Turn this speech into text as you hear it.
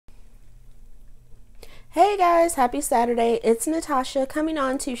Hey guys, happy Saturday. It's Natasha coming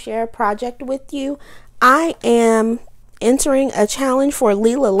on to share a project with you. I am entering a challenge for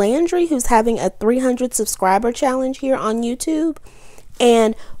Lela Landry, who's having a 300 subscriber challenge here on YouTube.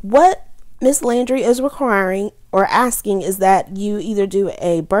 And what Miss Landry is requiring or asking is that you either do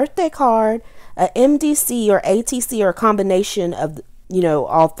a birthday card, a MDC or ATC, or a combination of,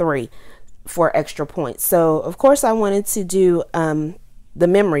 all three for extra points. So, of course, I wanted to do the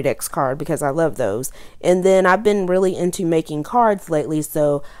memory dex card because I love those. And then I've been really into making cards lately,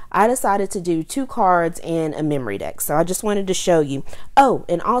 so I decided to do 2 cards and a memory dex. So I just wanted to show you. Oh,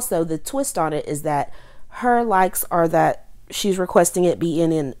 and also the twist on it is that her likes are that she's requesting it be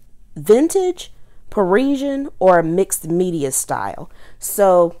in vintage, Parisian, or mixed media style.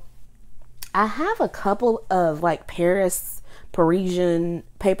 So I have a couple of like Parisian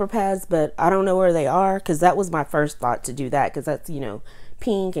paper pads, but I don't know where they are because that was my first thought to do that because that's,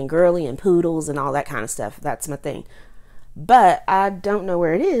 pink and girly and poodles and all that kind of stuff. That's my thing. But I don't know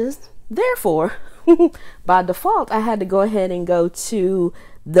where it is. Therefore, by default, I had to go ahead and go to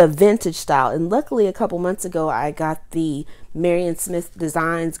the vintage style. And luckily, a couple months ago, I got the Marion Smith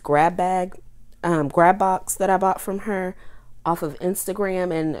Designs grab box that I bought from her off of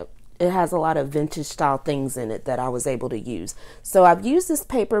Instagram, and it has a lot of vintage style things in it that I was able to use. So I've used this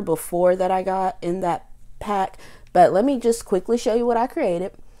paper before that I got in that pack, but let me just quickly show you what I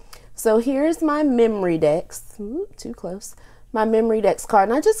created. So here's my memory dex. Ooh, too close. My memory dex card,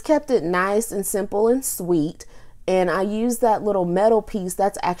 and I just kept it nice and simple and sweet. And I used that little metal piece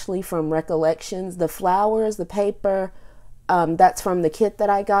that's actually from Recollections. The flowers, the paper, that's from the kit that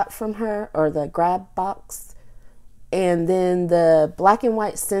I got from her, or the grab box. And then the black and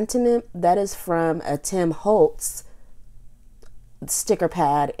white sentiment, that is from a Tim Holtz sticker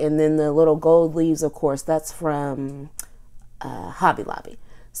pad. And then the little gold leaves, of course, that's from Hobby Lobby.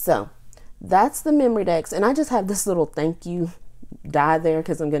 So that's the memory dex. And I just have this little thank you die there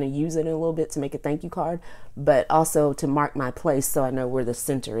because I'm going to use it in a little bit to make a thank you card, but also to mark my place so I know where the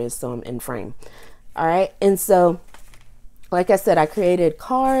center is so I'm in frame. All right. And so, like I said, I created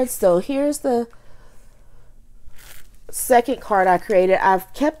cards. So here's the second card I created.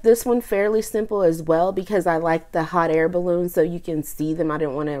 I've kept this one fairly simple as well because I like the hot air balloons so you can see them. I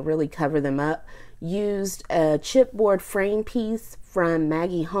didn't want to really cover them up. Used a chipboard frame piece from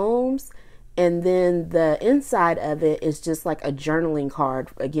Maggie Holmes, and then the inside of it is just like a journaling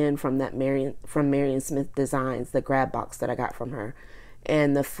card, again from that Marion Smith Designs, the grab box that I got from her.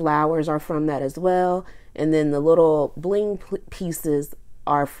 And the flowers are from that as well, and then the little bling pieces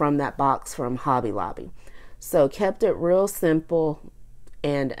are from that box from Hobby Lobby. So kept it real simple.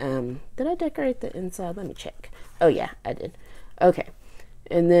 And did I decorate the inside? Let me check. Oh yeah, I did. Okay.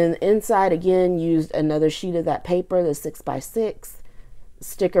 And then inside again used another sheet of that paper, the 6x6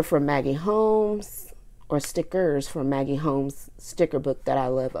 sticker from Maggie Holmes, or stickers from Maggie Holmes sticker book that I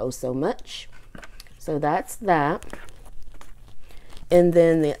love oh so much. So that's that. And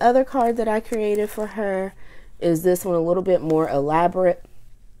then the other card that I created for her is this one, a little bit more elaborate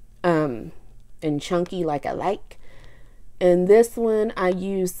and chunky like I like. And this one I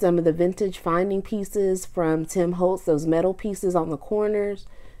used some of the vintage finding pieces from Tim Holtz, those metal pieces on the corners.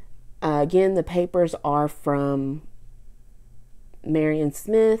 Again, the papers are from Marion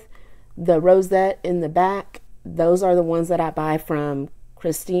Smith. The rosette in the back, those are the ones that I buy from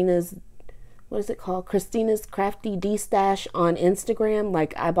Christina's, what is it called? Christina's Crafty D-Stash on Instagram.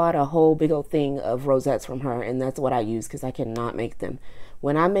 Like, I bought a whole big old thing of rosettes from her, and that's what I use because I cannot make them.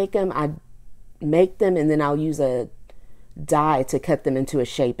 When I make them, I make them and then I'll use a die to cut them into a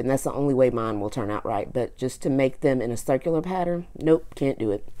shape, and that's the only way mine will turn out right. But just to make them in a circular pattern, nope, can't do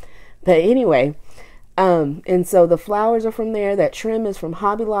it. But anyway, and so the flowers are from there. That trim is from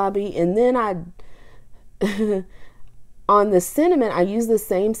Hobby Lobby. And then on the sentiment, I use the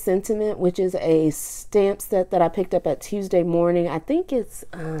same sentiment, which is a stamp set that I picked up at Tuesday Morning. I think it's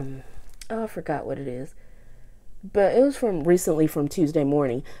oh, I forgot what it is, but it was recently from Tuesday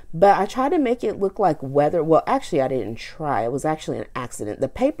Morning. But I tried to make it look like weather. Well, actually I didn't try. It was actually an accident. The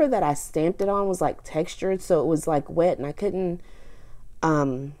paper that I stamped it on was like textured, so it was like wet, and I couldn't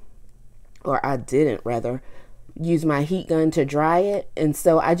or I didn't rather use my heat gun to dry it. And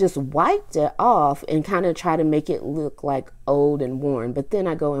so I just wiped it off and kind of try to make it look like old and worn. But then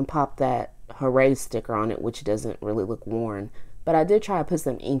I go and pop that hooray sticker on it, which doesn't really look worn. But I did try to put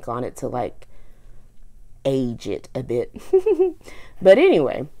some ink on it to like age it a bit. But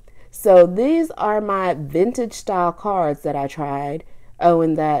anyway, so these are my vintage style cards that I tried. Oh,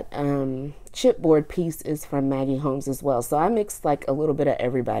 and that chipboard piece is from Maggie Holmes as well. So I mixed like a little bit of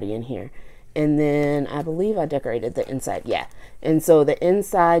everybody in here. And then I believe I decorated the inside. Yeah. And so the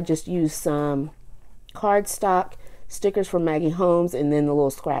inside just used some cardstock, stickers from Maggie Holmes, and then the little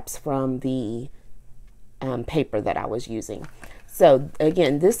scraps from the paper that I was using. So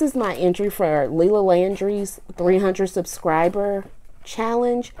again, this is my entry for Lela Landry's 300 subscriber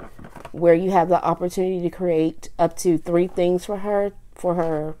challenge, where you have the opportunity to create up to 3 things for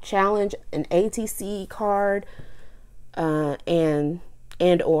her challenge: an ATC card, and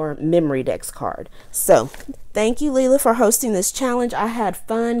or memory dex card. So thank you, Lela, for hosting this challenge. I had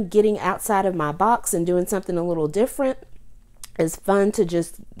fun getting outside of my box and doing something a little different. It's fun to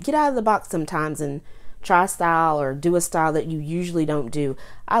just get out of the box sometimes and try a style or do a style that you usually don't do.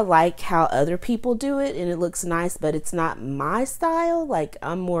 I like how other people do it and it looks nice, but it's not my style. Like,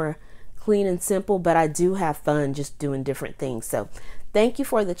 I'm more clean and simple, but I do have fun just doing different things. So thank you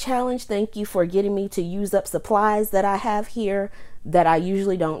for the challenge. Thank you for getting me to use up supplies that I have here that I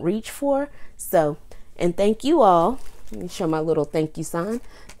usually don't reach for. So, and thank you all. Let me show my little thank you sign.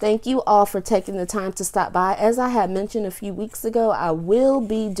 Thank you all for taking the time to stop by. As I had mentioned a few weeks ago, I will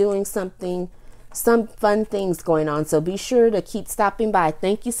be doing some fun things going on. So be sure to keep stopping by.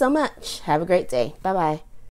 Thank you so much. Have a great day. Bye-bye.